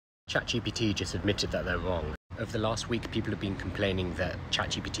ChatGPT just admitted that they're wrong. Over the last week, people have been complaining that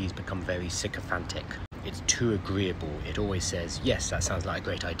ChatGPT has become very sycophantic. It's too agreeable. It always says, yes, that sounds like a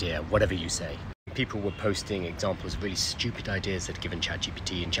great idea, whatever you say. People were posting examples of really stupid ideas they'd given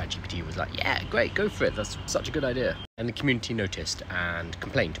ChatGPT, and ChatGPT was like, yeah, great, go for it, that's such a good idea. And the community noticed and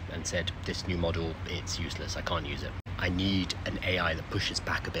complained and said, this new model, it's useless, I can't use it. I need an AI that pushes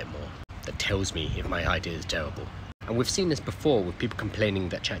back a bit more, that tells me if my idea is terrible. And we've seen this before with people complaining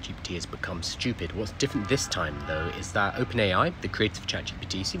that ChatGPT has become stupid. What's different this time, though, is that OpenAI, the creators of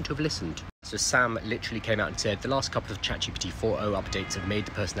ChatGPT, seem to have listened. So Sam literally came out and said, the last couple of ChatGPT 4.0 updates have made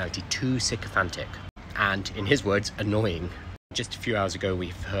the personality too sycophantic. And, in his words, annoying. Just a few hours ago,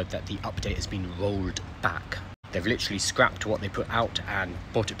 we've heard that the update has been rolled back. They've literally scrapped what they put out and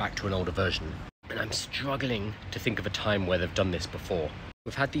brought it back to an older version. And I'm struggling to think of a time where they've done this before.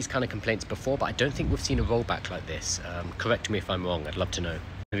 We've had these kind of complaints before, but I don't think we've seen a rollback like this. Correct me if I'm wrong, I'd love to know.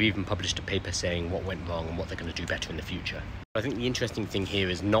 They've even published a paper saying what went wrong and what they're going to do better in the future. I think the interesting thing here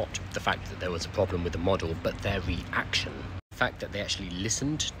is not the fact that there was a problem with the model, but their reaction. The fact that they actually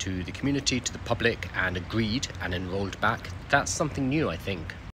listened to the community, to the public, and agreed and then rolled back, that's something new, I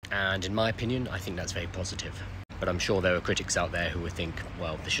think. And in my opinion, I think that's very positive. But I'm sure there are critics out there who would think,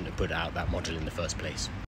 well, they shouldn't have put out that model in the first place.